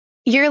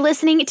You're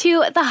listening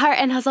to the Heart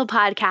and Hustle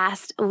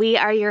podcast. We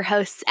are your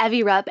hosts,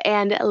 Evie Rupp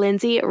and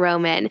Lindsay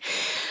Roman.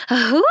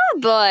 Oh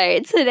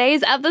boy,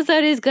 today's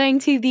episode is going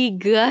to be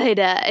good.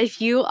 If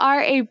you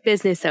are a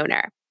business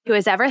owner who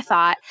has ever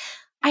thought,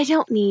 I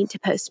don't need to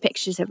post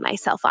pictures of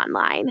myself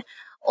online,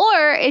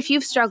 or if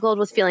you've struggled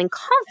with feeling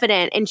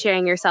confident in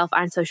sharing yourself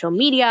on social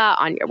media,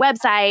 on your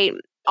website,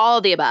 all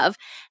of the above,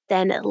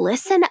 then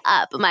listen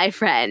up, my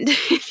friend.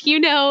 If you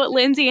know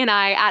Lindsay and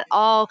I at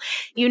all,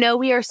 you know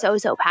we are so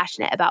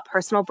passionate about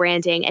personal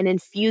branding and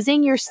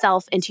infusing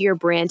yourself into your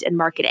brand and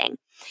marketing.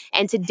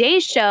 And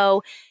today's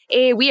show,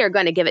 we are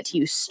going to give it to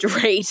you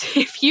straight.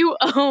 If you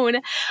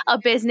own a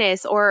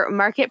business or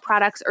market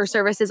products or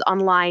services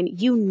online,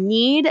 you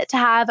need to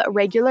have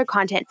regular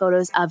content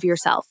photos of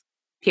yourself.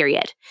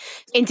 Period.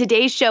 In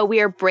today's show, we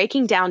are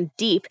breaking down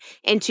deep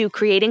into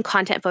creating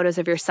content photos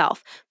of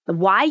yourself,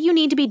 why you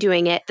need to be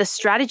doing it, the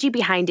strategy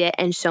behind it,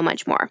 and so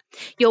much more.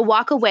 You'll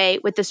walk away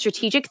with the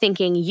strategic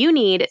thinking you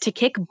need to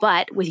kick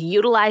butt with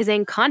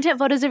utilizing content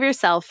photos of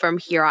yourself from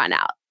here on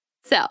out.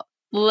 So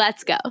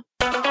let's go.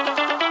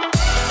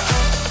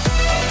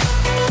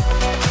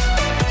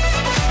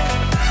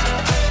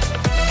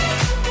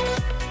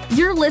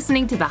 You're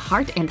listening to the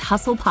Heart and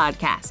Hustle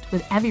podcast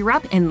with Evie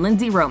Rupp and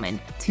Lindsay Roman,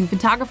 two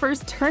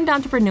photographers turned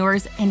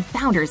entrepreneurs and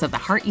founders of the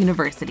Heart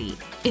University.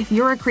 If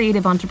you're a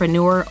creative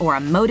entrepreneur or a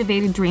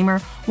motivated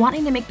dreamer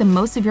wanting to make the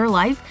most of your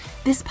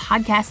life, this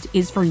podcast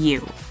is for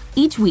you.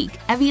 Each week,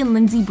 Evie and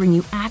Lindsay bring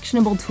you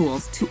actionable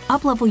tools to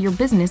uplevel your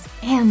business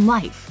and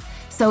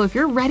life. So if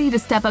you're ready to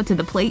step up to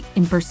the plate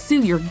and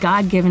pursue your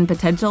God-given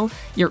potential,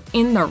 you're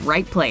in the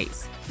right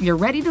place. You're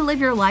ready to live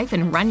your life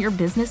and run your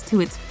business to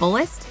its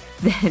fullest?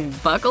 Then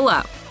buckle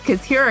up,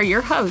 because here are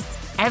your hosts,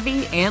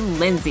 Evie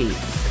and Lindsay.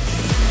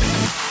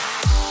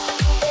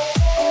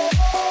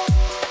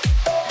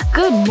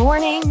 Good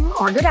morning,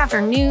 or good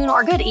afternoon,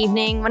 or good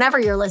evening,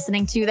 whenever you're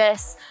listening to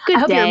this.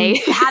 Good day.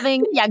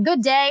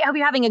 Good day. I hope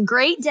you're having a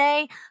great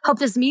day. Hope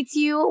this meets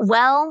you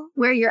well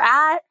where you're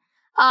at.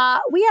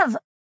 We have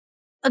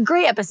a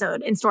great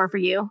episode in store for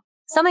you.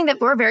 Something that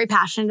we're very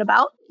passionate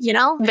about, you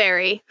know?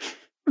 Very.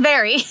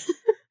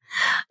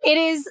 It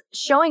is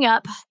showing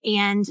up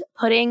and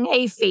putting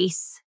a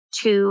face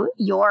to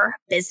your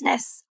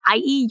business,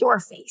 i.e. your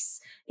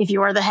face. If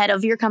you are the head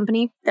of your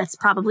company, that's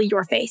probably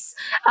your face.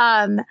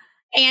 And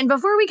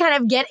before we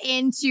kind of get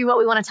into what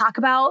we want to talk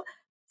about,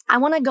 I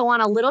want to go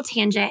on a little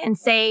tangent and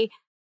say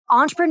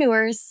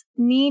entrepreneurs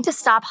need to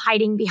stop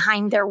hiding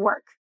behind their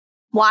work.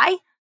 Why?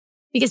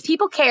 Because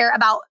people care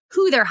about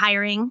who they're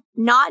hiring,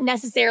 not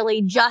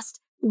necessarily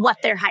just what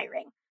they're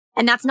hiring.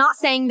 And that's not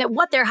saying that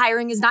what they're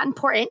hiring is not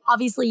important.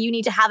 Obviously, you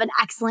need to have an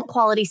excellent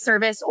quality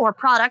service or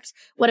product,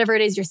 whatever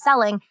it is you're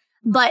selling.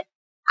 But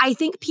I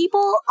think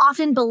people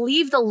often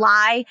believe the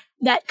lie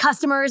that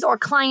customers or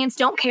clients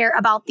don't care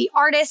about the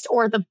artist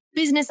or the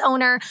business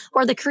owner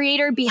or the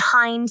creator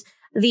behind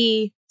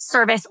the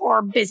service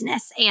or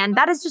business. And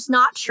that is just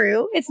not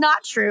true. It's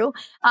not true.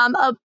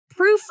 A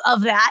proof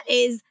of that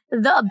is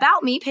the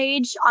About Me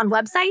page on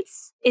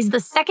websites is the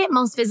second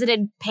most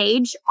visited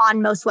page on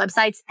most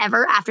websites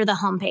ever after the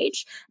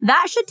homepage.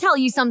 That should tell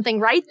you something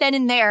right then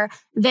and there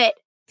that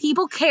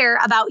people care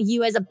about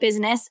you as a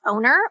business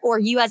owner or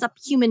you as a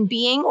human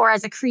being or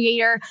as a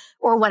creator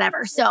or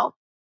whatever. So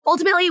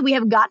ultimately, we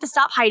have got to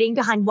stop hiding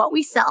behind what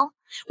we sell.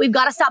 We've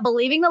got to stop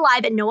believing the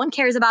lie that no one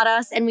cares about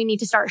us, and we need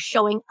to start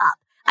showing up.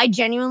 I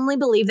genuinely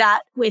believe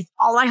that with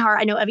all my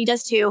heart. I know Evie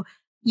does too.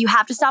 You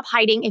have to stop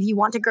hiding if you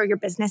want to grow your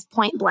business,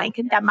 point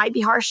blank. That might be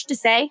harsh to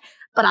say,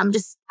 but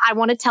I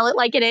want to tell it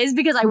like it is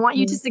because I want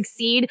you to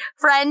succeed,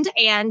 friend.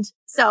 And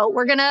so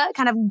we're going to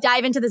kind of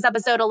dive into this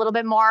episode a little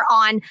bit more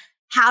on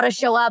how to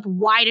show up,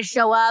 why to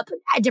show up,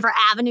 different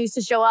avenues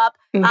to show up.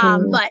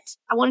 But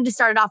I wanted to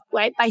start it off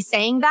by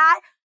saying that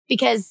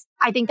because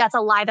I think that's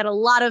a lie that a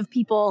lot of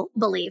people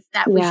believe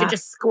that we should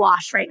just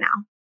squash right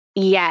now.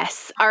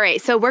 Yes. All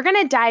right. So we're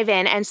going to dive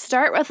in and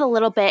start with a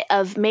little bit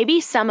of maybe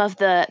some of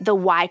the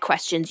why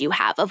questions you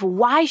have of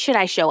why should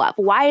I show up?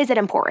 Why is it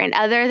important?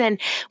 Other than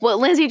what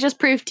Lindsay just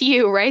proved to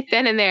you right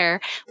then and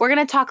there, we're going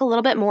to talk a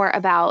little bit more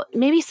about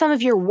maybe some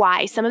of your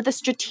why, some of the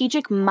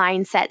strategic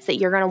mindsets that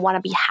you're going to want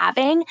to be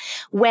having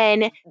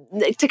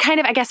to kind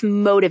of, I guess,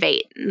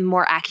 motivate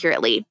more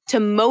accurately, to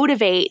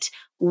motivate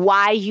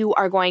why you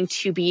are going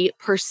to be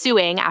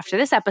pursuing after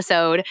this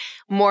episode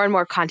more and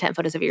more content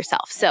photos of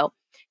yourself. So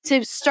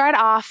to start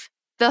off,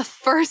 the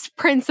first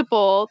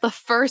principle, the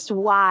first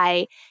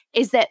why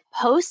is that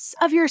posts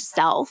of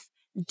yourself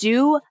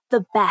do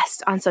the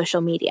best on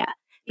social media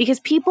because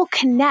people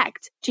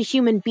connect to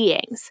human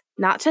beings,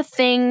 not to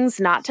things,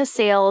 not to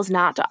sales,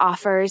 not to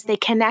offers. They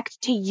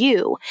connect to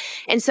you.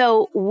 And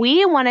so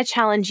we want to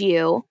challenge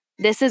you.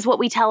 This is what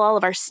we tell all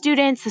of our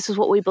students. This is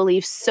what we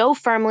believe so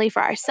firmly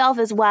for ourselves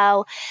as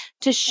well,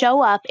 to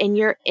show up in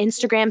your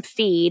Instagram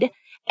feed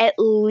at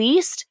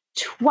least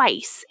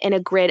twice in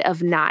a grid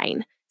of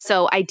 9.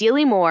 So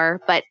ideally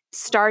more, but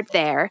start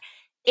there.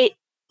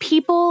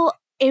 People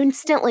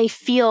instantly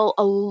feel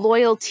a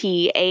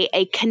loyalty,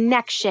 a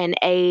connection,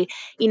 a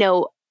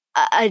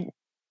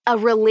a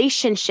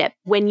relationship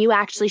when you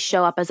actually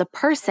show up as a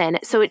person.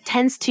 So it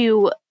tends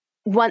to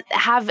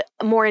have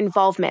more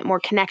involvement, more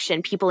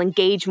connection. People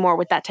engage more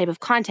with that type of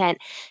content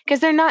because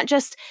they're not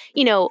just,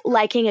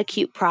 liking a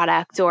cute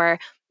product or,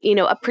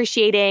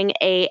 appreciating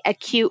a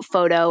cute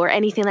photo or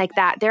anything like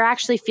that. They're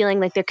actually feeling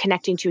like they're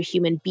connecting to a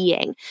human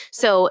being.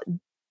 So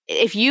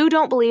if you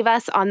don't believe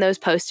us on those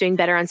posts doing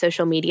better on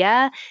social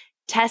media,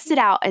 test it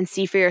out and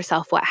see for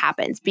yourself what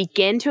happens.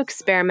 Begin to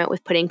experiment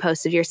with putting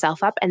posts of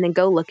yourself up and then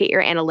go look at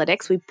your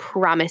analytics. We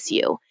promise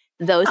you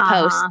those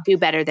posts do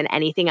better than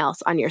anything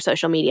else on your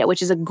social media,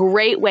 which is a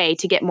great way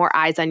to get more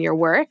eyes on your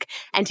work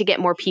and to get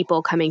more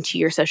people coming to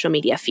your social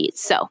media feeds.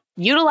 So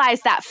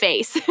utilize that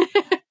face.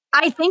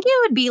 I think it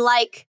would be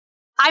like,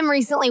 I'm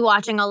recently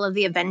watching all of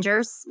the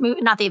Avengers,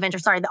 not the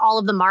Avengers, sorry, all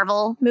of the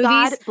Marvel movies.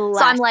 God bless,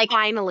 so I'm like,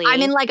 finally.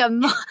 I'm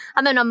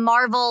in a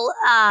Marvel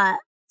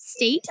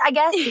state, I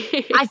guess.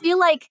 I feel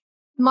like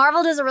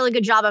Marvel does a really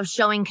good job of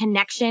showing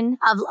connection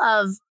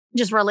of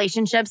just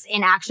relationships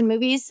in action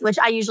movies, which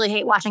I usually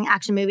hate watching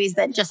action movies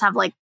that just have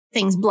like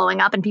things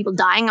blowing up and people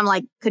dying. I'm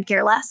like, could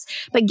care less.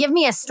 But give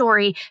me a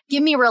story,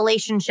 give me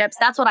relationships.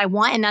 That's what I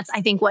want. And that's,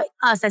 I think, what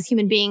us as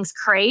human beings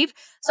crave.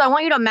 So I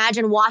want you to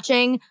imagine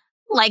watching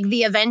like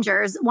the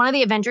Avengers, one of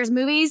the Avengers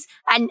movies,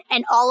 and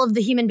all of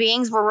the human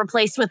beings were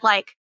replaced with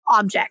like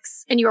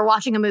objects. And you were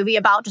watching a movie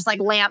about just like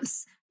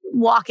lamps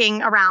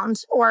walking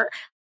around or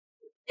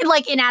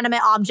like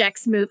inanimate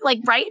objects move. Like,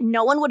 right?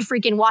 No one would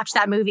freaking watch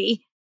that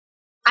movie.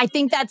 I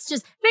think that's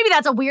just, maybe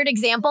that's a weird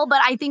example,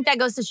 but I think that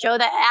goes to show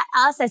that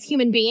us as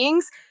human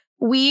beings,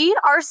 we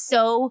are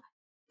so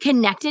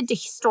connected to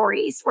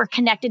stories. We're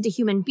connected to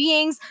human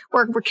beings.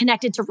 We're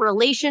connected to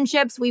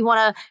relationships. We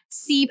want to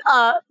see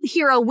a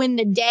hero win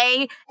the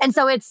day. And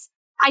so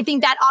I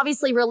think that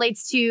obviously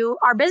relates to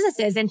our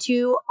businesses and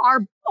to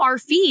our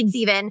feeds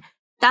even.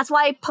 That's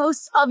why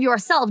posts of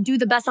yourself do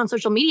the best on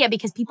social media,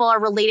 because people are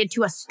related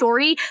to a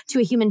story, to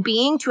a human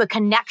being, to a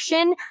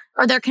connection,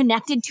 or they're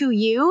connected to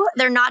you.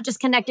 They're not just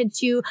connected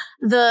to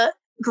the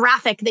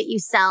graphic that you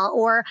sell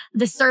or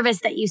the service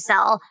that you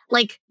sell.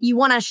 Like, you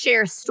want to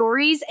share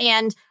stories.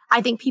 And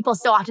I think people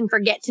so often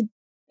forget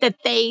that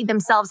they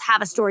themselves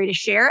have a story to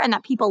share and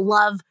that people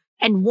love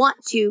and want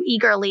to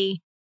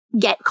eagerly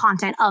get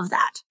content of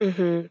that.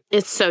 Mm-hmm.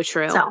 It's so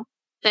true. So,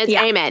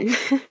 Amen.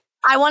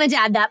 I wanted to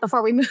add that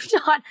before we moved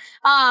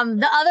on.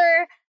 The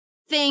other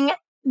thing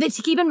that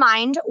to keep in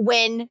mind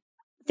when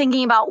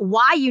thinking about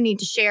why you need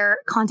to share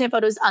content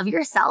photos of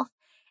yourself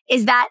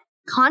is that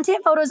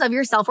content photos of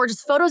yourself, or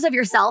just photos of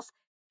yourself,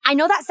 I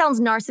know that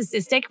sounds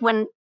narcissistic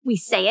when we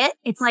say it.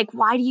 It's like,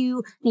 why do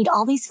you need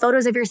all these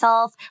photos of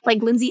yourself?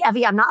 Like, Lindsay,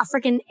 Evie, I'm not a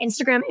freaking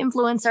Instagram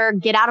influencer.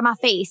 Get out of my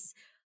face.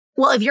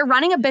 Well, if you're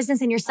running a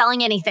business and you're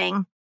selling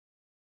anything,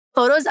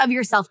 photos of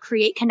yourself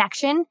create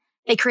connection.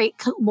 They create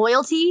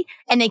loyalty,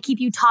 and they keep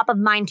you top of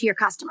mind to your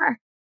customer.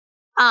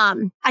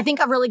 I think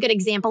a really good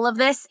example of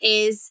this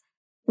is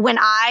when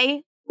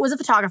I was a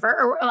photographer,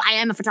 or I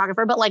am a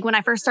photographer, but like when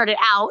I first started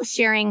out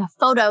sharing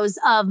photos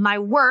of my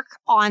work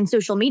on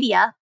social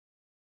media,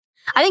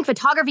 I think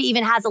photography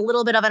even has a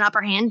little bit of an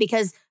upper hand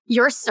because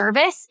your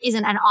service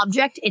isn't an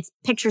object. It's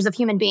pictures of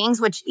human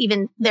beings, which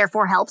even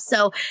therefore helps.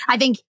 So I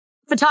think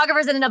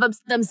photographers in and of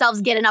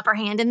themselves get an upper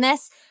hand in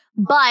this,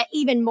 but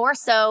even more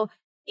so,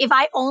 if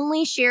I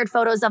only shared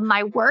photos of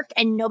my work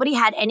and nobody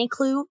had any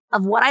clue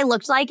of what I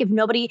looked like, if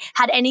nobody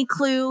had any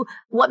clue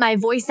what my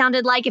voice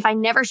sounded like, if I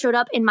never showed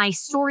up in my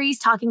stories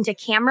talking to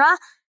camera,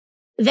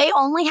 they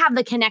only have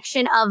the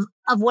connection of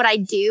what I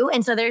do.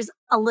 And so there's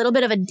a little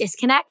bit of a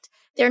disconnect.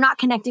 They're not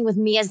connecting with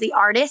me as the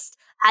artist,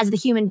 as the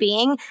human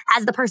being,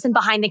 as the person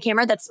behind the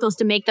camera that's supposed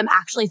to make them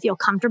actually feel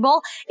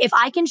comfortable. If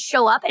I can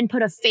show up and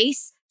put a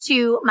face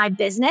to my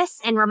business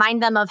and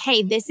remind them of,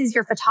 hey, this is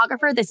your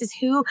photographer. This is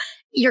who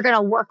you're going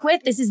to work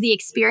with. This is the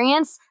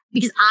experience,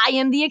 because I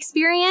am the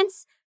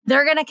experience.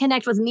 They're going to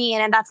connect with me,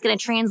 and that's going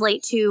to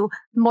translate to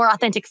more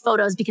authentic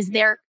photos because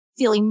they're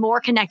feeling more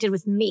connected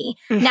with me.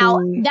 Mm-hmm.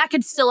 Now, that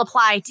could still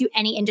apply to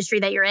any industry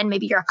that you're in.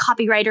 Maybe you're a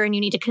copywriter and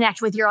you need to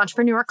connect with your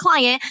entrepreneur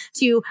client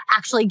to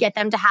actually get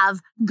them to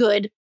have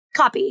good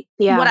copy.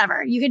 Yeah.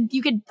 Whatever.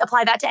 You could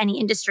apply that to any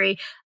industry,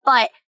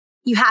 but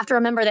you have to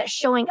remember that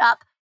showing up,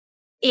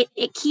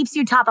 it keeps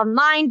you top of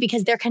mind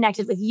because they're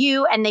connected with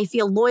you and they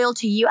feel loyal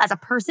to you as a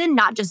person,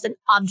 not just an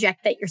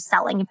object that you're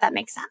selling, if that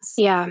makes sense.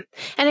 Yeah.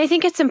 And I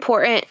think it's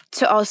important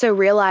to also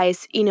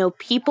realize,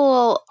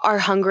 people are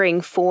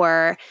hungering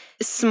for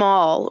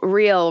small,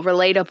 real,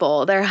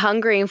 relatable. They're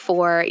hungering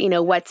for,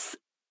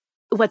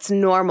 what's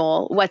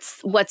normal,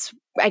 what's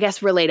I guess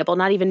relatable,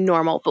 not even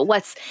normal, but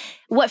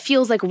what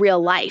feels like real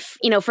life.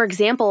 For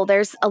example,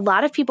 there's a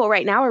lot of people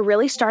right now are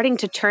really starting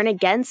to turn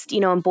against,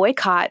 and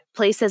boycott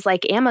places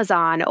like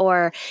Amazon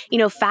or,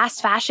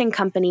 fast fashion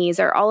companies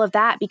or all of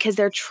that because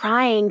they're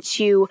trying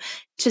to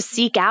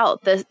seek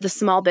out the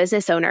small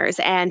business owners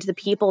and the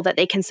people that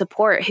they can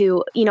support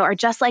who, are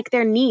just like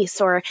their niece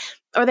or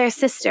their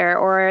sister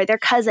or their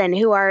cousin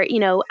who are,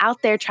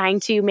 out there trying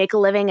to make a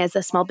living as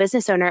a small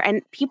business owner.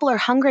 And people are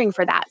hungering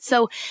for that.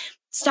 So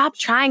stop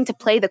trying to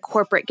play the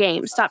corporate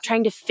game. Stop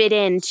trying to fit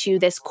into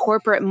this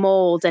corporate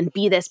mold and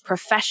be this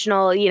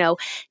professional,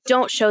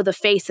 don't show the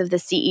face of the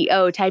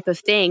CEO type of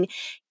thing.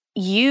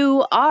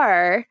 You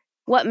are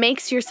what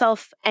makes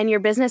yourself and your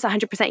business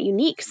 100%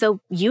 unique. So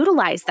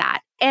utilize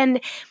that.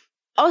 And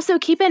also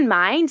keep in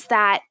mind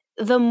that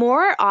the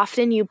more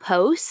often you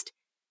post,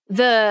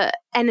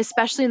 and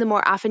especially the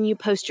more often you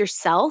post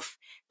yourself,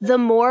 the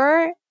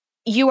more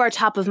you are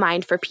top of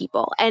mind for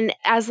people. And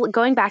as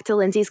going back to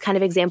Lindsay's kind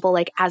of example,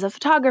 like as a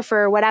photographer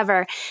or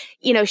whatever,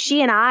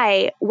 she and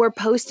I were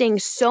posting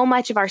so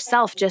much of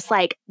ourselves, just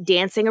like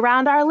dancing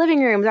around our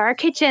living rooms, our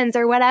kitchens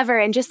or whatever,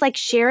 and just like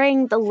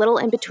sharing the little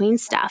in-between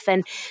stuff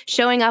and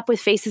showing up with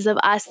faces of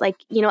us, like,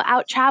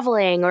 out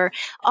traveling or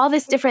all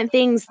this different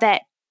things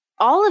that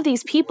all of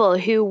these people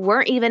who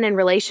weren't even in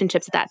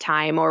relationships at that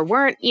time or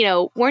weren't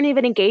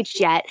even engaged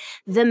yet,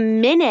 the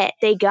minute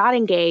they got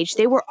engaged,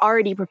 they were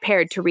already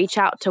prepared to reach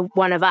out to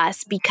one of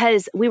us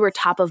because we were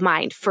top of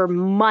mind for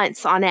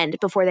months on end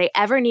before they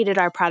ever needed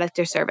our product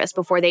or service,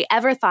 before they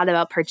ever thought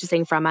about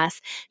purchasing from us,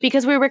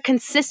 because we were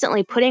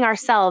consistently putting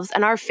ourselves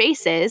and our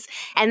faces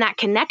and that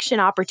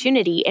connection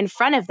opportunity in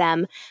front of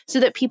them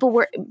so that people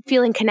were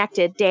feeling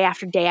connected day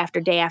after day after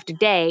day after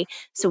day.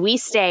 So we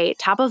stay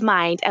top of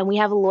mind and we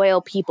have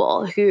loyal people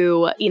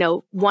who,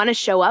 want to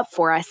show up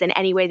for us in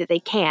any way that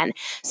they can.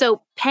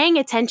 So paying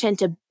attention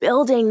to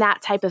building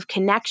that type of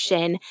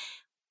connection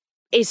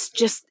is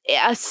just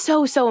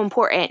so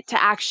important to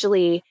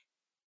actually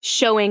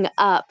showing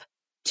up,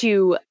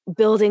 to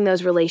building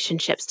those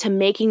relationships, to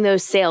making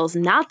those sales.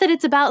 Not that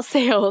it's about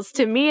sales.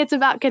 To me, it's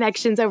about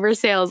connections over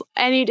sales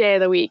any day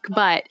of the week,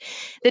 but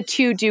the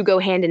two do go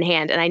hand in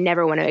hand. And I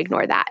never want to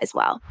ignore that as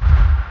well.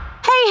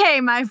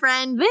 Hey, my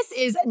friend, this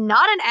is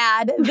not an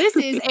ad. This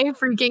is a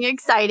freaking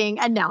exciting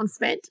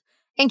announcement.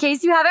 In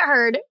case you haven't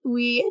heard,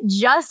 we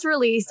just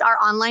released our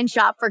online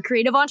shop for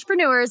creative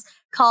entrepreneurs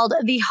called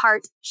The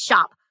Heart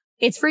Shop.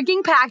 It's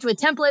freaking packed with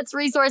templates,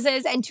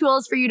 resources, and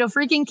tools for you to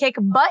freaking kick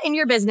butt in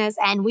your business.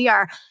 And we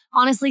are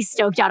honestly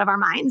stoked out of our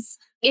minds.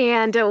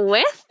 And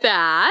with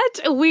that,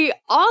 we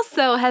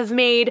also have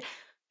made,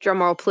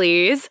 drumroll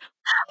please,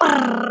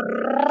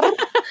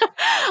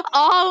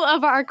 all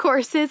of our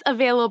courses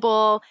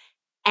available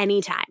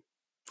anytime.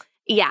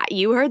 Yeah,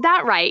 you heard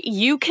that right.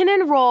 You can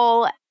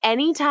enroll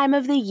any time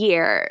of the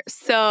year.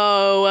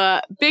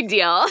 So big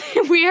deal.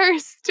 We are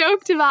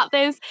stoked about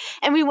this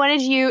and we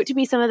wanted you to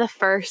be some of the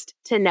first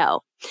to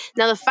know.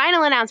 Now, the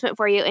final announcement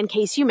for you, in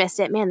case you missed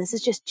it, man, this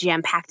is just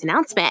jam-packed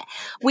announcement.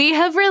 We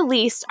have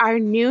released our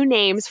new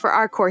names for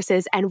our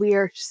courses and we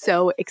are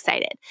so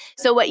excited.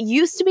 So what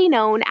used to be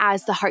known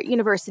as the Heart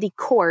University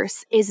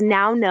course is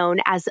now known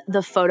as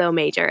the Photo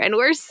Major. And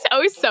we're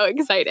so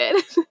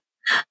excited.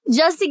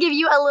 Just to give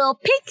you a little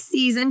peek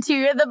season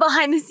to the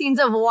behind the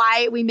scenes of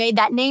why we made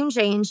that name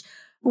change,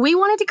 we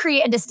wanted to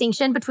create a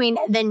distinction between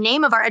the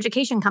name of our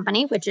education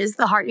company, which is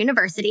the Heart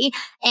University,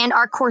 and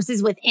our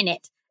courses within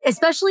it,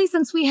 especially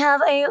since we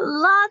have a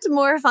lot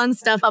more fun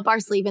stuff up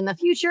our sleeve in the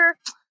future.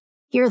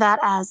 Hear that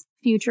as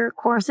future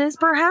courses,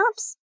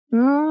 perhaps?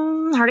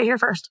 Heard it here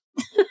first.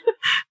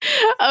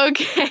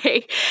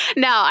 Okay.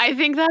 Now, I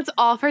think that's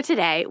all for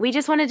today. We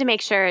just wanted to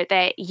make sure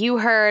that you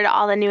heard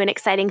all the new and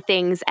exciting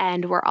things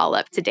and we're all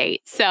up to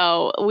date.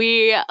 So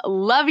we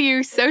love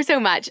you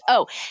so much.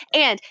 Oh,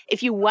 and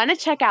if you want to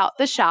check out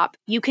the shop,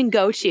 you can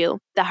go to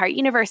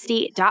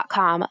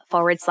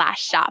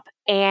theheartuniversity.com/shop.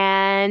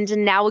 And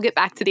now we'll get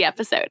back to the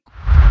episode.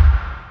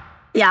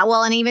 Yeah,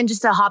 well, and even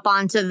just to hop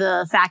on to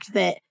the fact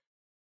that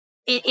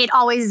it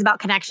always is about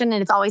connection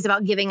and it's always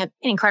about giving an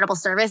incredible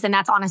service. And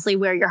that's honestly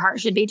where your heart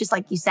should be, just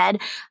like you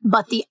said.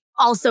 But the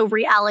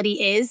reality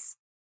is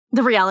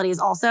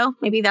also,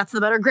 maybe that's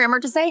the better grammar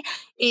to say,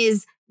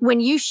 is when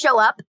you show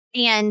up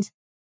and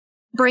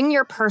bring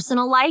your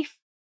personal life,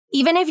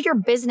 even if your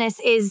business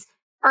is,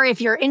 or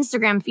if your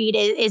Instagram feed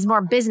is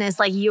more business,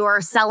 like you're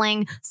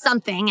selling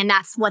something and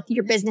that's what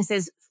your business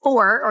is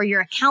for, or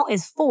your account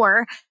is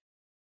for,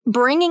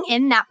 bringing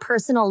in that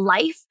personal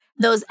life,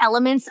 those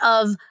elements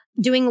of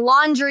doing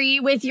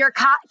laundry with your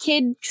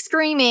kid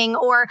screaming,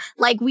 or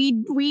like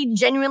we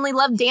genuinely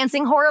love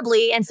dancing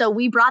horribly. And so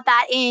we brought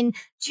that in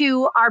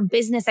to our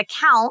business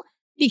account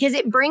because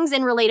it brings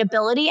in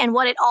relatability. And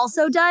what it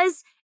also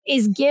does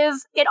is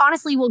it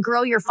honestly will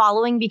grow your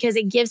following because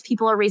it gives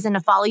people a reason to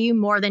follow you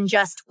more than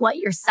just what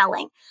you're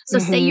selling. So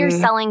say you're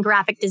selling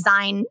graphic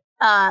design,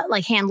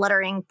 like hand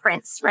lettering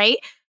prints, right?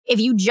 If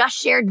you just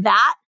shared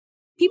that,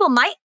 people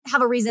might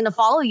have a reason to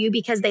follow you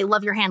because they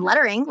love your hand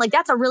lettering. Like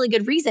that's a really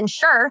good reason,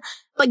 sure.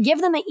 But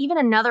give them even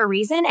another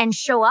reason and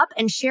show up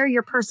and share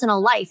your personal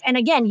life. And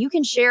again, you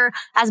can share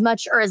as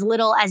much or as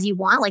little as you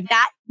want. Like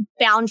that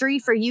boundary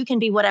for you can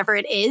be whatever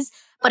it is.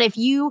 But if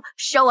you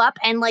show up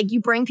and like you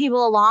bring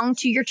people along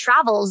to your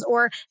travels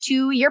or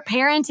to your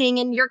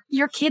parenting and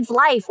your kid's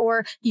life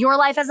or your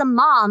life as a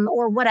mom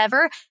or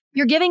whatever,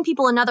 you're giving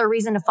people another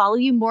reason to follow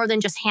you more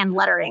than just hand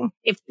lettering.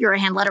 If you're a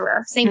hand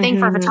letterer, same thing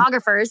for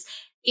photographers.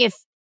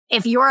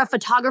 If you're a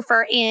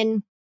photographer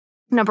in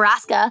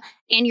Nebraska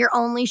and you're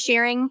only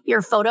sharing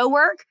your photo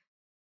work,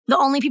 the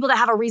only people that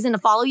have a reason to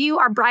follow you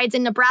are brides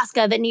in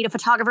Nebraska that need a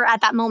photographer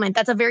at that moment.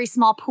 That's a very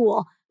small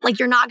pool. Like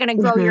you're not going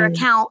to grow your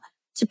account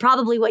to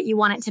probably what you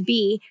want it to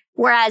be.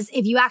 Whereas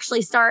if you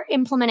actually start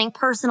implementing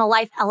personal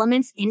life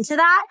elements into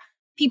that,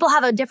 people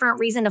have a different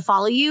reason to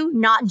follow you,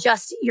 not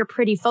just your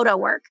pretty photo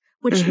work,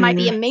 which might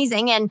be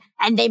amazing. And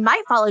they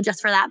might follow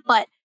just for that,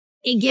 but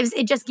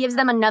it just gives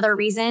them another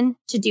reason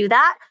to do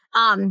that.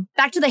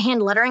 Back to the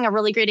hand lettering, a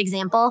really great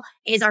example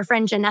is our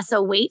friend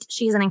Janessa Waite.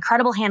 She's an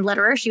incredible hand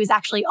letterer. She was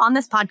actually on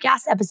this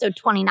podcast, episode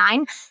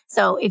 29.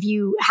 So if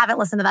you haven't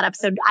listened to that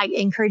episode, I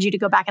encourage you to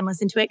go back and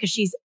listen to it because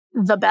she's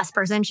the best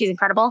person. She's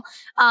incredible.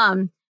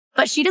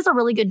 But she does a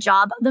really good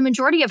job. The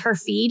majority of her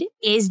feed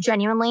is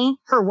genuinely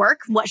her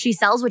work, what she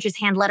sells, which is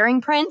hand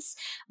lettering prints.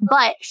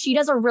 But she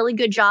does a really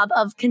good job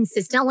of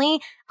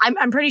consistently,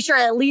 I'm pretty sure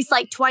at least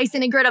like twice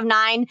in a grid of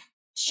 9,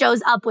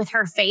 shows up with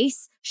her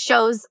face,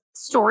 shows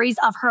stories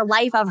of her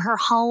life, of her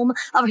home,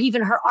 of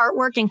even her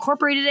artwork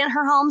incorporated in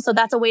her home. So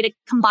that's a way to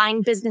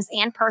combine business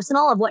and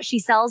personal of what she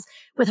sells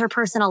with her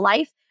personal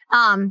life.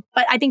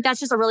 But I think that's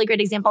just a really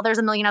great example. There's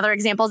a million other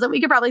examples that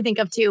we could probably think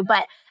of too,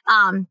 but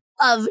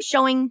of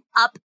showing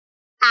up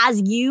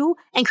as you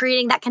and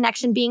creating that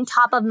connection, being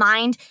top of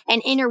mind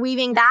and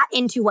interweaving that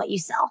into what you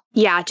sell.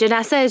 Yeah,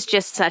 Janessa is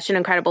just such an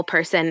incredible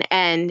person.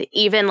 And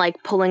even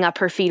like pulling up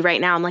her feed right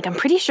now, I'm like, I'm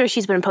pretty sure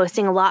she's been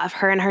posting a lot of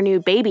her and her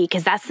new baby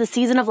because that's the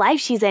season of life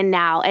she's in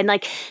now. And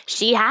like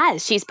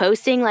she's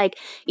posting like,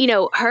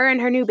 her and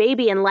her new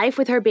baby and life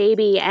with her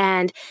baby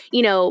and,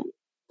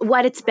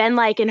 what it's been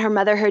like in her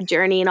motherhood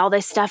journey and all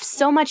this stuff,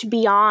 so much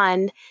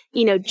beyond,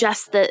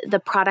 just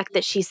the product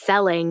that she's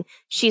selling.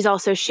 She's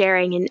also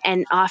sharing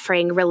and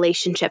offering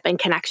relationship and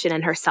connection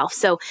in herself.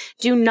 So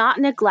do not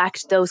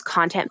neglect those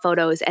content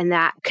photos and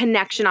that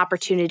connection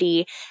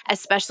opportunity,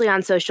 especially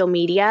on social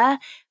media.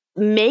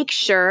 Make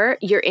sure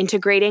you're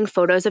integrating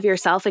photos of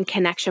yourself and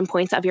connection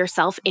points of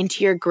yourself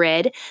into your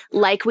grid.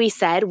 Like we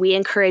said, we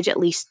encourage at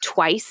least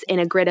twice in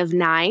a grid of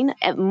 9,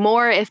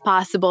 more if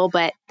possible,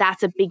 but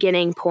that's a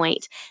beginning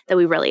point that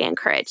we really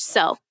encourage.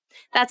 So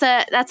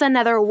that's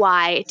another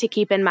why to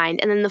keep in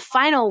mind. And then the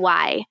final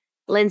why,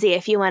 Lindsay,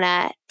 if you want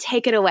to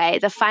take it away,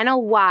 the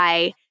final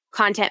why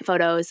content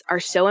photos are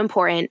so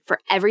important for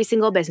every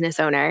single business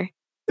owner.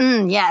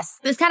 Yes.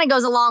 This kind of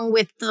goes along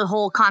with the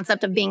whole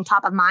concept of being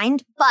top of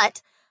mind,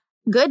 but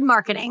good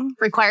marketing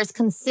requires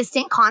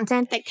consistent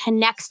content that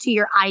connects to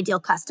your ideal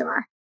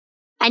customer.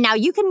 And now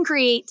you can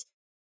create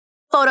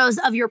photos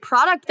of your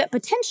product that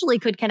potentially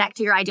could connect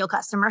to your ideal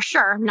customer.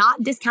 Sure,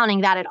 not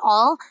discounting that at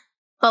all.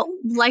 But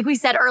like we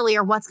said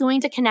earlier, what's going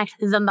to connect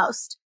the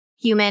most?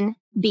 Human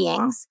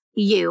beings.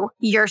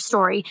 Your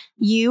story.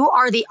 You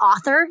are the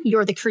author.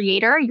 You're the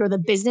creator. You're the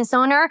business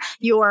owner.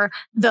 You're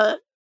the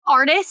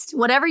artist.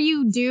 Whatever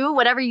you do,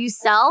 whatever you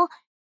sell,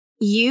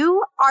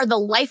 you are the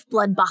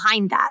lifeblood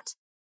behind that.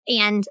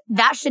 And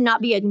that should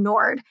not be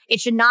ignored. It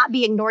should not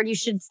be ignored.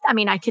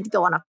 I could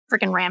go on a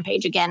freaking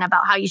rampage again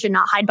about how you should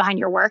not hide behind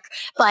your work.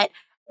 But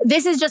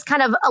this is just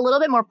kind of a little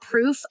bit more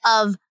proof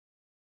of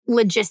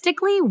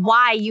logistically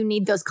why you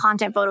need those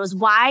content photos,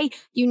 why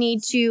you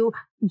need to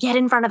get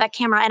in front of that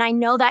camera. And I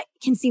know that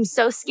can seem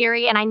so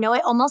scary. And I know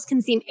it almost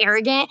can seem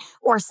arrogant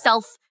or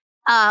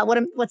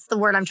what's the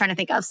word I'm trying to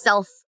think of?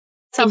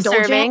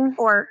 Self-indulgent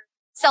or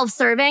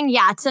self-serving.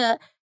 Yeah.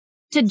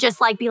 To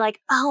just like be like,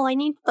 oh, I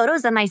need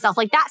photos of myself.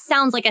 Like that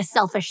sounds like a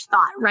selfish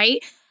thought,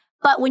 right?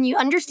 But when you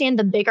understand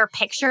the bigger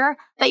picture,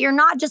 that you're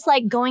not just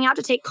like going out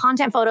to take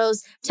content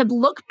photos to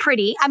look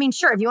pretty. I mean,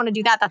 sure, if you want to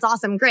do that, that's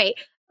awesome. Great.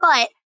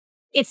 But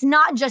it's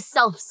not just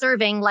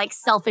self-serving, like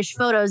selfish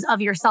photos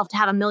of yourself to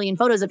have a million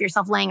photos of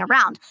yourself laying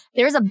around.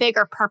 There's a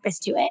bigger purpose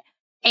to it.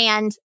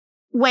 And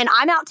when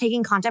I'm out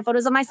taking content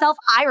photos of myself,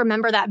 I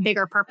remember that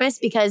bigger purpose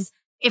because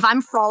if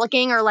I'm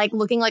frolicking or like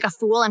looking like a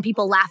fool and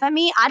people laugh at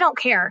me, I don't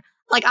care.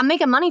 Like I'm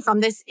making money from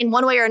this in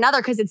one way or another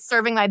because it's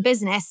serving my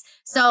business.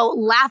 So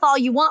laugh all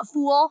you want,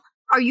 fool.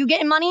 Are you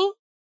getting money?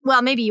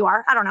 Well, maybe you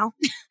are. I don't know.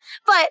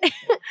 But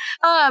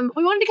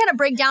we wanted to kind of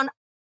break down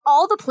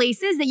all the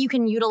places that you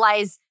can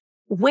utilize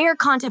where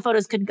content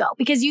photos could go.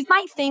 Because you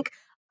might think,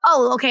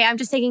 oh, okay, I'm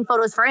just taking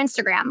photos for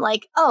Instagram.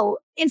 Like, oh,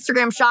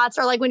 Instagram shots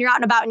are like when you're out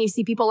and about and you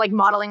see people like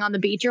modeling on the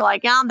beach. You're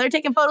like, yeah, they're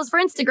taking photos for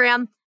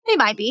Instagram. They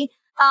might be.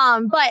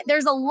 But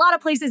there's a lot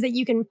of places that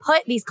you can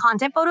put these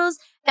content photos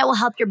that will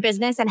help your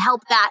business and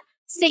help that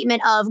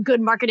statement of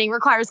good marketing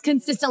requires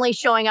consistently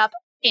showing up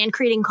and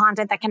creating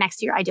content that connects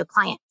to your ideal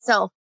client.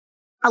 So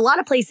a lot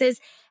of places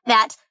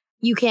that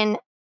you can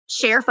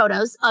share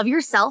photos of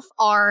yourself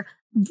are,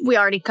 we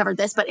already covered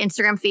this, but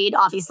Instagram feed,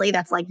 obviously,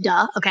 that's like,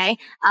 duh. Okay.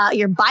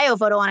 Your bio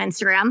photo on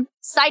Instagram.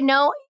 Side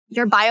note,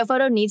 your bio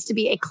photo needs to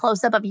be a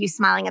close-up of you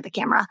smiling at the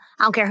camera.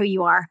 I don't care who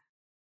you are.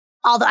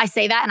 Although I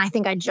say that, and I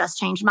think I just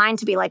changed mine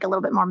to be like a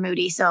little bit more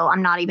moody. So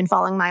I'm not even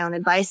following my own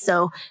advice.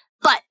 So,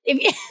 but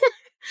if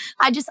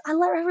I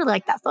really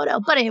like that photo.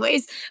 But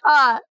anyways,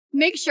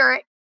 make sure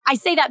I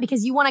say that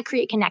because you want to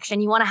create connection.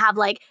 You want to have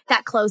like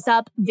that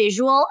close-up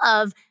visual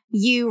of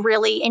you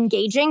really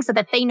engaging so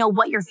that they know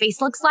what your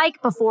face looks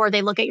like before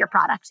they look at your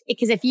product.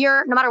 Because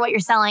no matter what you're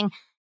selling,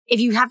 if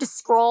you have to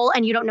scroll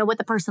and you don't know what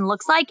the person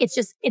looks like, it's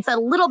a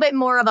little bit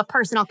more of a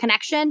personal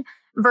connection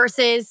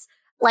versus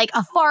like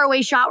a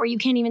faraway shot where you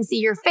can't even see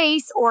your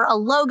face, or a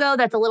logo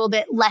that's a little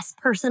bit less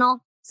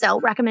personal. So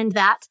recommend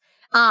that.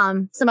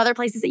 Some other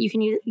places that you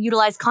can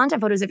utilize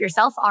content photos of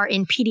yourself are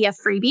in PDF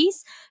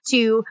freebies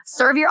to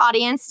serve your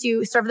audience,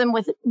 to serve them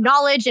with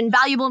knowledge and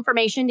valuable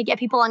information to get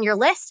people on your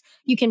list.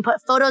 You can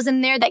put photos in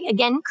there that,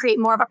 again, create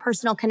more of a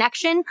personal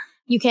connection.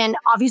 You can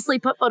obviously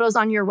put photos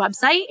on your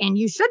website, and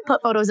you should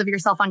put photos of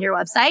yourself on your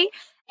website.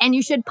 And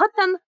you should put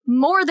them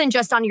more than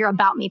just on your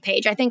About Me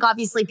page. I think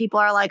obviously people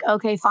are like,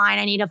 okay, fine,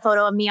 I need a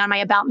photo of me on my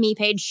About Me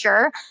page,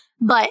 sure.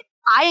 But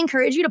I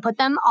encourage you to put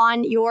them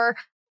on your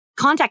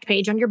contact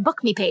page, on your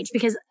Book Me page,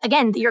 because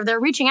again, they're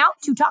reaching out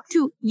to talk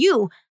to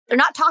you. They're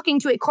not talking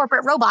to a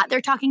corporate robot. They're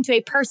talking to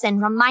a person.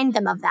 Remind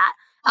them of that.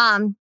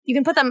 You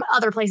can put them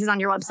other places on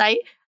your website.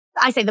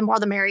 I say the more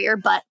the merrier,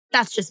 but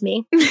that's just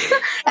me.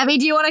 Abby,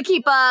 do you want to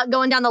keep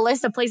going down the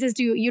list of places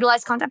to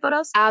utilize content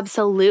photos?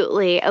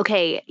 Absolutely.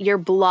 Okay, your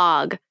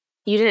blog.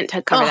 You didn't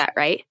cover that,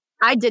 right?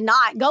 I did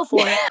not. Go for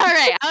it. All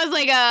right. I was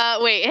like,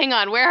 wait, hang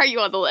on. Where are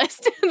you on the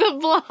list? The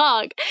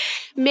blog.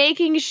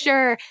 Making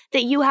sure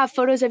that you have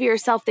photos of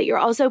yourself, that you're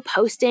also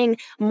posting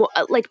more,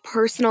 like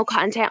personal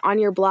content on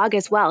your blog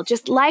as well.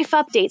 Just life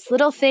updates,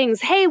 little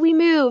things. Hey, we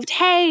moved.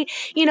 Hey,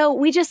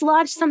 we just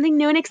launched something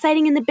new and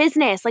exciting in the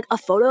business, like a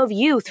photo of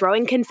you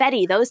throwing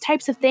confetti, those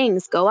types of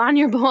things. Go on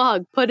your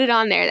blog, put it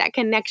on there, that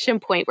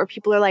connection point where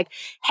people are like,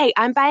 hey,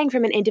 I'm buying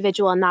from an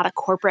individual and not a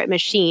corporate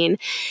machine.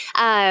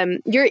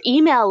 Your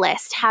email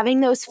list, having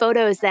those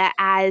photos that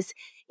as,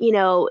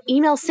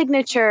 email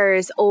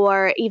signatures,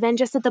 or even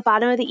just at the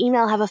bottom of the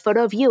email, have a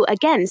photo of you.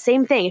 Again,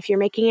 same thing. If you're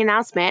making an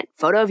announcement,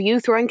 photo of you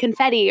throwing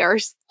confetti or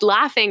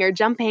laughing or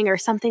jumping or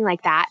something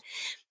like that.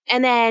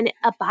 And then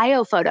a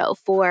bio photo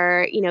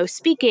for,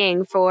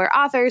 speaking, for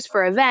authors,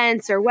 for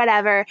events or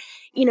whatever,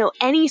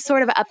 any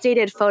sort of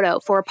updated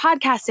photo for a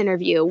podcast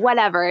interview,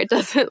 whatever. It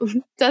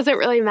doesn't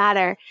really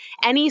matter.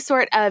 Any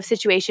sort of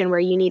situation where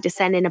you need to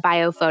send in a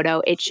bio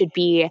photo, it should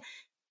be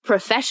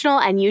professional,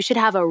 and you should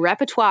have a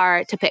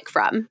repertoire to pick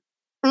from.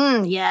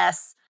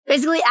 Yes.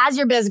 Basically, as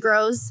your biz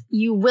grows,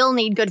 you will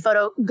need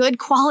good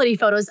quality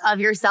photos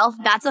of yourself.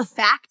 That's a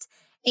fact.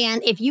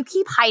 And if you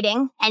keep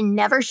hiding and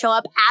never show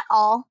up at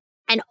all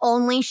and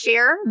only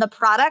share the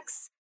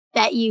products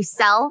that you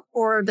sell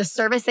or the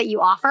service that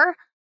you offer,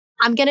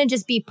 I'm going to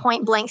just be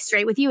point blank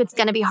straight with you. It's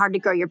going to be hard to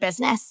grow your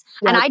business.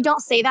 Yep. And I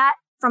don't say that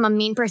from a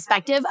mean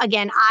perspective.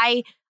 Again,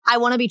 I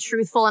want to be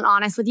truthful and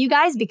honest with you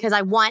guys because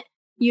I want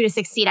you to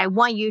succeed. I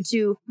want you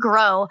to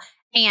grow.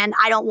 And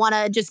I don't want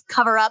to just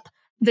cover up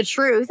the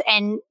truth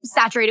and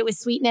saturate it with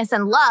sweetness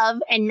and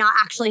love and not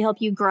actually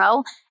help you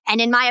grow. And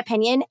in my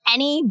opinion,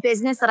 any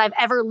business that I've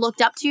ever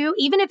looked up to,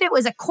 even if it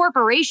was a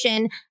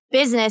corporation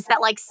business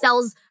that like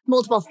sells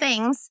multiple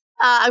things,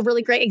 a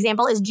really great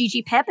example is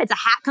Gigi Pip. It's a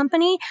hat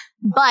company,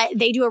 but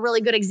they do a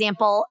really good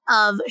example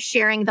of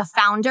sharing the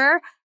founder,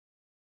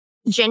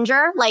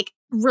 Ginger, like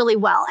really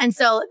well. And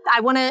so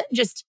I want to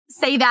just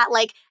say that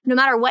like, no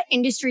matter what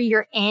industry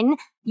you're in,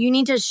 you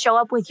need to show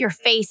up with your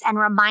face and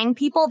remind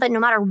people that no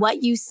matter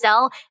what you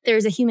sell,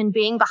 there's a human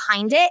being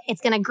behind it. It's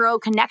going to grow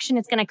connection.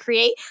 It's going to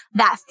create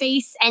that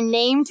face and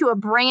name to a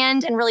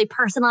brand and really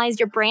personalize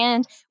your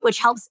brand, which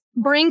helps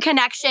bring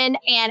connection,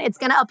 and it's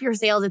going to up your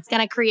sales. It's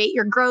going to create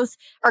your growth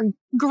or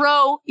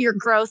grow your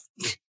growth.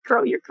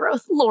 Grow your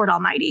growth. Lord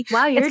Almighty.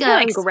 Wow, you're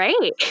doing great.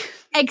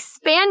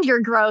 Expand your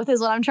growth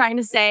is what I'm trying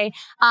to say.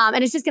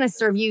 And it's just going to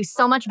serve you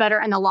so much better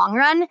in the long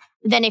run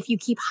than if you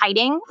keep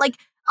hiding. Like,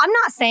 I'm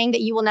not saying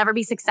that you will never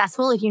be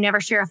successful if you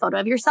never share a photo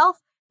of yourself.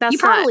 You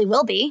probably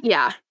will be.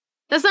 Yeah.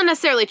 That's not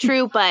necessarily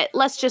true, but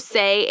let's just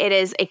say it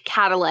is a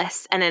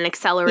catalyst and an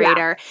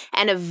accelerator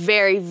and a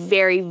very,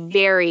 very,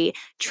 very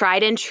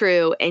tried and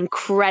true,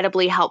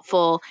 incredibly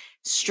helpful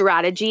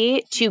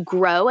strategy to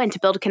grow and to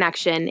build a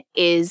connection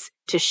is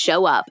to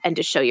show up and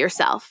to show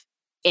yourself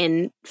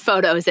in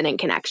photos and in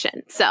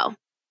connection. So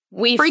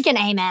we freaking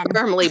amen.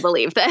 Firmly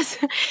believe this.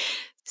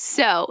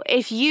 So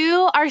if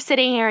you are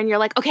sitting here and you're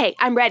like, okay,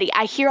 I'm ready.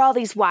 I hear all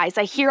these whys.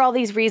 I hear all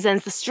these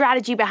reasons, the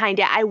strategy behind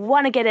it. I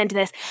want to get into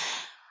this.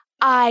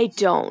 I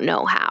don't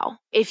know how.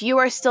 If you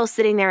are still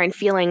sitting there and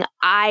feeling,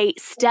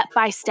 step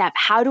by step,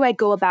 how do I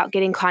go about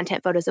getting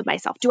content photos of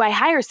myself? Do I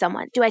hire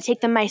someone? Do I take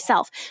them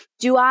myself?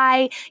 Do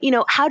I,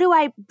 how do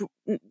I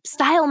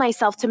style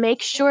myself to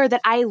make sure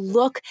that I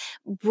look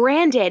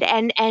branded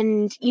and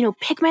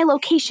pick my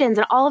locations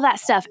and all of that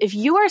stuff? If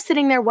you are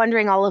sitting there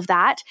wondering all of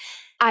that,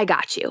 I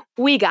got you.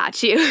 We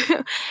got you.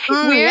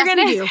 We're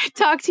going to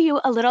talk to you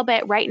a little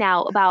bit right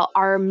now about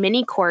our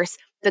mini course,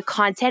 the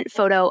Content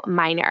Photo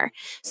Miner.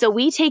 So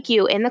we take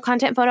you in the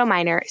Content Photo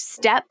Miner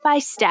step by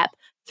step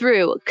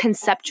through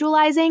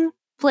conceptualizing,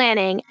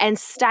 planning, and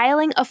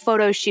styling a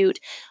photo shoot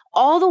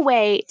all the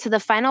way to the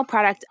final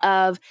product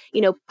of,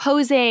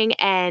 posing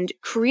and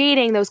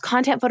creating those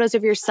content photos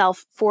of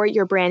yourself for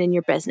your brand and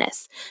your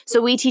business.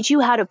 So we teach you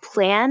how to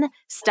plan,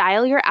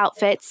 style your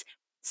outfits,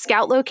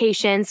 scout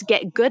locations,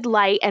 get good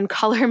light and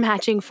color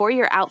matching for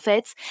your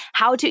outfits,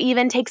 how to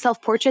even take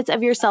self-portraits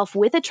of yourself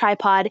with a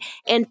tripod,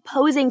 and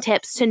posing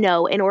tips to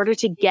know in order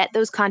to get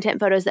those content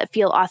photos that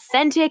feel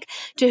authentic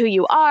to who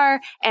you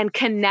are and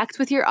connect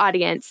with your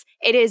audience.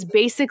 It is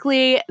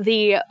basically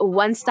the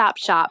one-stop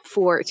shop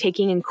for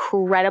taking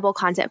incredible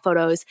content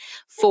photos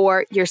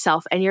for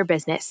yourself and your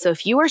business. So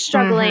if you are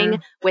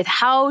struggling with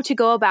how to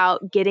go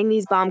about getting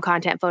these bomb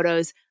content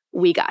photos,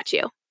 we got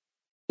you.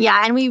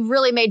 Yeah, and we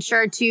really made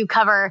sure to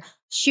cover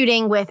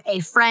shooting with a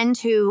friend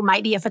who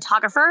might be a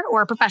photographer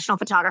or a professional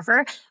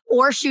photographer,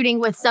 or shooting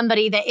with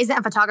somebody that isn't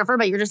a photographer,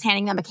 but you're just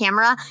handing them a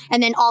camera.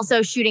 And then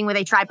also shooting with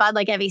a tripod,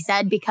 like Evie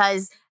said,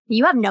 because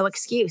you have no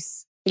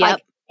excuse. Yep.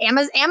 Like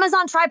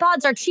Amazon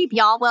tripods are cheap,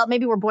 y'all. Well,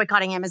 maybe we're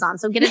boycotting Amazon,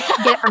 so get it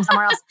from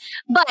somewhere else.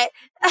 But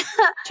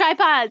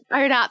tripods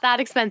are not that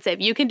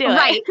expensive. You can do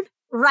it.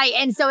 Right.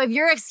 And so if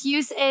your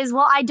excuse is,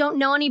 well, I don't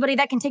know anybody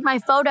that can take my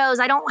photos,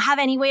 I don't have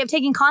any way of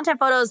taking content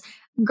photos,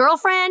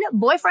 girlfriend,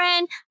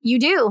 boyfriend, you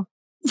do.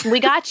 We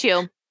got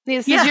you.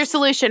 This is your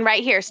solution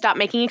right here. Stop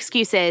making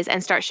excuses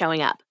and start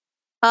showing up.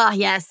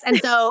 Yes. And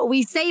so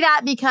we say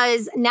that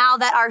because now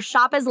that our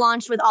shop is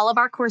launched with all of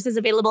our courses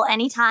available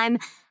anytime,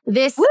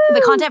 the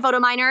Content Photo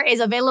Miner is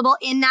available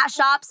in that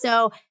shop.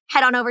 So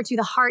head on over to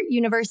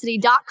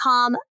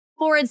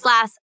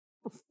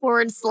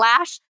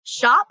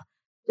theheartuniversity.com/shop.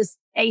 Just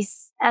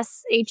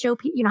ASHOP.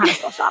 You know how to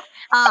spell shop.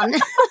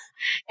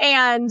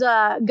 And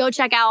go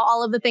check out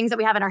all of the things that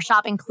we have in our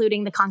shop,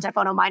 including the Content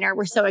Photo Miner.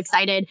 We're so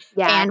excited.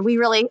 Yeah. And we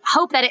really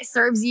hope that it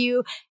serves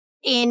you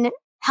in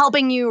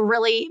helping you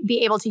really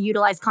be able to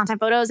utilize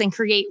content photos and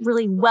create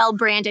really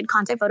well-branded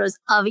content photos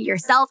of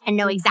yourself and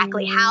know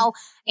exactly how.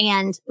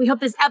 And we hope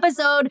this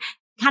episode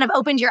kind of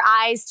opened your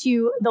eyes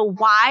to the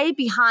why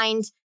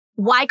behind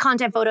why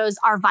content photos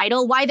are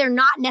vital, why they're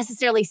not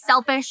necessarily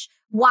selfish,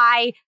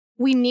 why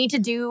we need to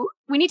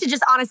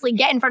just honestly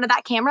get in front of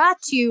that camera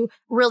to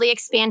really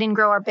expand and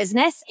grow our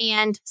business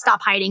and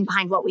stop hiding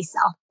behind what we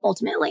sell,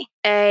 ultimately.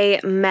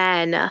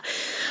 Amen.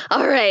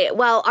 All right.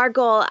 Well, our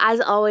goal,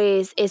 as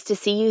always, is to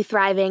see you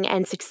thriving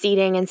and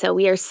succeeding. And so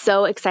we are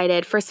so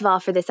excited, first of all,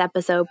 for this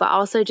episode, but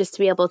also just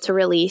to be able to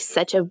release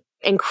such a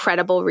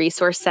incredible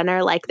resource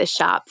center like the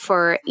shop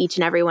for each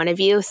and every one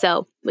of you.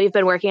 So we've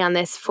been working on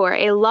this for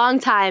a long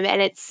time,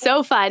 and it's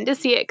so fun to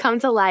see it come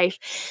to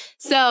life.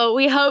 So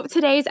we hope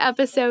today's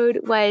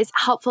episode was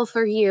helpful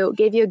for you,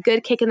 gave you a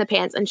good kick in the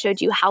pants, and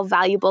showed you how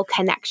valuable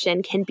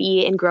connection can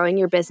be in growing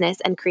your business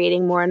and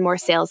creating more and more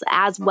sales,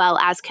 as well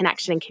as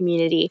connection and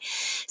community.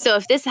 So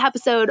if this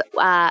episode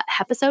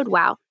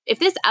if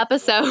this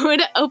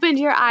episode opened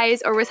your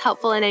eyes or was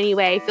helpful in any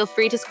way, feel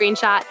free to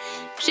screenshot,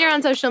 share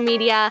on social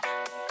media,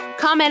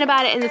 comment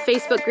about it in the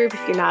Facebook group.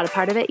 If you're not a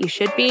part of it, you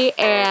should be.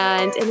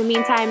 And in the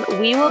meantime,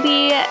 we will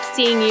be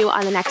seeing you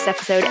on the next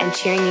episode and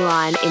cheering you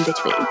on in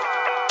between.